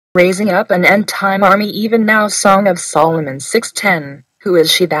raising up an end-time army even now. Song of Solomon 6:10. Who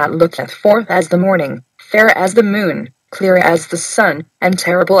is she that looketh forth as the morning, fair as the moon, clear as the sun, and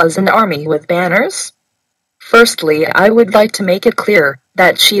terrible as an army with banners? Firstly, I would like to make it clear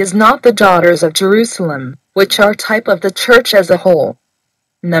that she is not the daughters of Jerusalem, which are type of the church as a whole.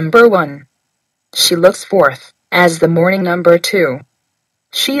 Number 1. She looks forth as the morning. Number 2.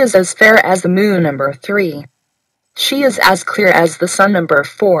 She is as fair as the moon. Number 3. She is as clear as the sun. Number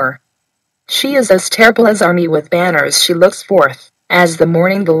 4. She is as terrible as army with banners. She looks forth as the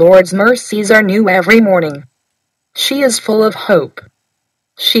morning. The Lord's mercies are new every morning. She is full of hope.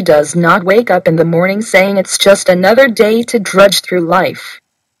 She does not wake up in the morning saying it's just another day to drudge through life.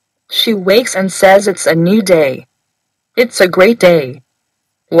 She wakes and says it's a new day. It's a great day.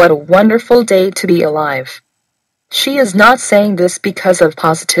 What a wonderful day to be alive. She is not saying this because of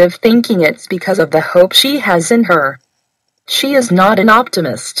positive thinking, it's because of the hope she has in her. She is not an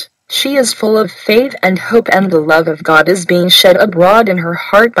optimist. She is full of faith and hope, and the love of God is being shed abroad in her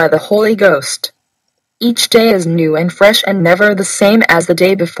heart by the Holy Ghost. Each day is new and fresh and never the same as the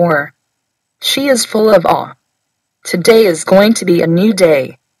day before. She is full of awe. Today is going to be a new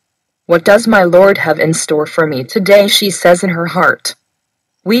day. What does my Lord have in store for me today? She says in her heart.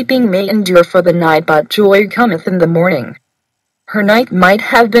 Weeping may endure for the night, but joy cometh in the morning. Her night might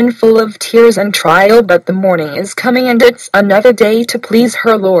have been full of tears and trial, but the morning is coming and it's another day to please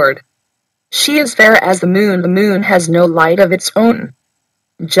her Lord. She is fair as the moon. The moon has no light of its own.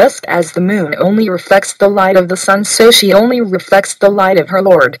 Just as the moon only reflects the light of the sun, so she only reflects the light of her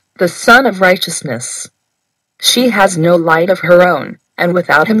Lord, the Sun of Righteousness. She has no light of her own, and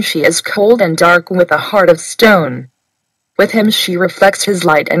without him she is cold and dark with a heart of stone. With him she reflects his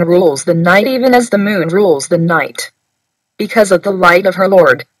light and rules the night, even as the moon rules the night. Because of the light of her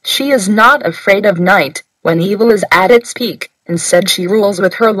Lord, she is not afraid of night, when evil is at its peak. Instead, she rules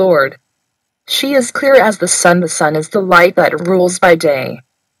with her Lord. She is clear as the sun. The sun is the light that rules by day.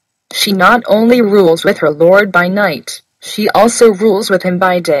 She not only rules with her Lord by night, she also rules with him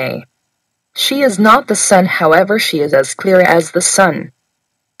by day. She is not the sun, however, she is as clear as the sun.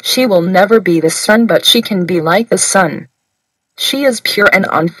 She will never be the sun, but she can be like the sun. She is pure and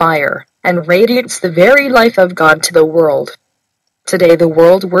on fire, and radiates the very life of God to the world. Today the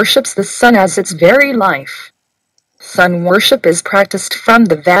world worships the sun as its very life. Sun worship is practiced from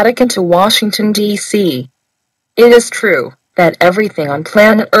the Vatican to Washington, D.C. It is true that everything on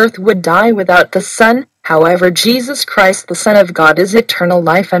planet Earth would die without the sun. However, Jesus Christ, the Son of God, is eternal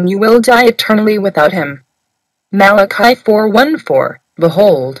life, and you will die eternally without him. Malachi 4:1-4.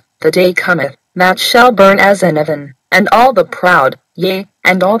 Behold, the day cometh, that shall burn as an oven, and all the proud, yea,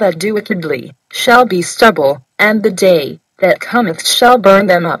 and all that do wickedly, shall be stubble, and the day that cometh shall burn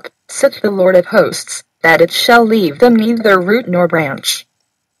them up, saith the Lord of hosts, that it shall leave them neither root nor branch.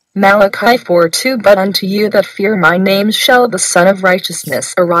 Malachi 4:2. But unto you that fear my name shall the Son of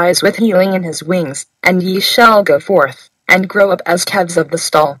Righteousness arise with healing in his wings, and ye shall go forth, and grow up as calves of the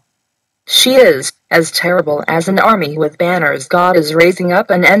stall. She is as terrible as an army with banners. God is raising up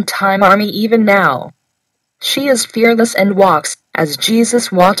an end-time army even now. She is fearless and walks as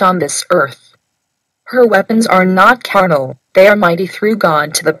Jesus walked on this earth. Her weapons are not carnal, they are mighty through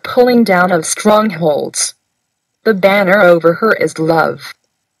God to the pulling down of strongholds. The banner over her is love.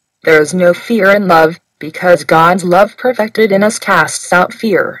 There is no fear in love, because God's love perfected in us casts out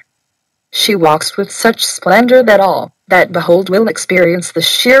fear. She walks with such splendor that all that behold will experience the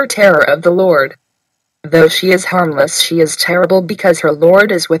sheer terror of the Lord. Though she is harmless, she is terrible because her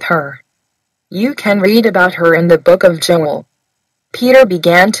Lord is with her. You can read about her in the book of Joel. Peter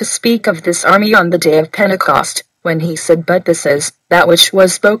began to speak of this army on the day of Pentecost, when he said, But this is that which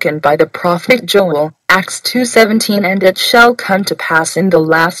was spoken by the prophet Joel, Acts 2:17, And it shall come to pass in the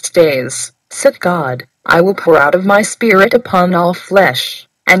last days, saith God, I will pour out of my spirit upon all flesh,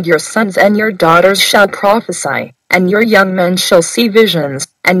 and your sons and your daughters shall prophesy, and your young men shall see visions,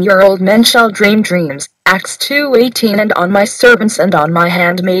 and your old men shall dream dreams. Acts 2:18, And on my servants and on my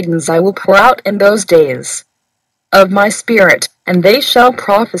handmaidens I will pour out in those days of my spirit, and they shall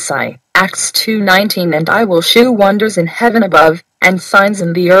prophesy. Acts 2:19, And I will shew wonders in heaven above, and signs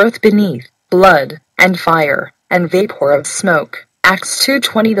in the earth beneath, blood, and fire, and vapor of smoke. Acts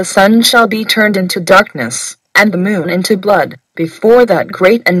 2:20, The sun shall be turned into darkness, and the moon into blood, before that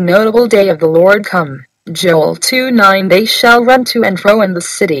great and notable day of the Lord come. Joel 2:9, They shall run to and fro in the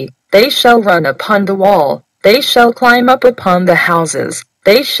city, they shall run upon the wall, they shall climb up upon the houses,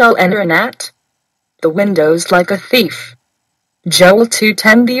 they shall enter in at the windows like a thief. Joel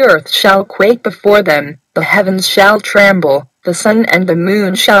 2:10, The earth shall quake before them, the heavens shall tremble, the sun and the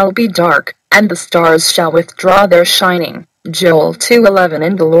moon shall be dark, and the stars shall withdraw their shining, Joel 2:11.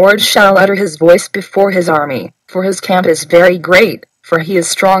 And the Lord shall utter his voice before his army, for his camp is very great, for he is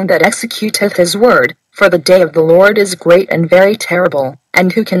strong that executeth his word, for the day of the Lord is great and very terrible,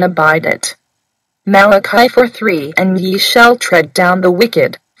 and who can abide it? Malachi 4:3. And ye shall tread down the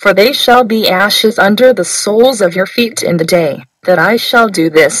wicked, for they shall be ashes under the soles of your feet in the day that I shall do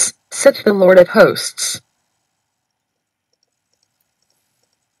this, saith the Lord of hosts.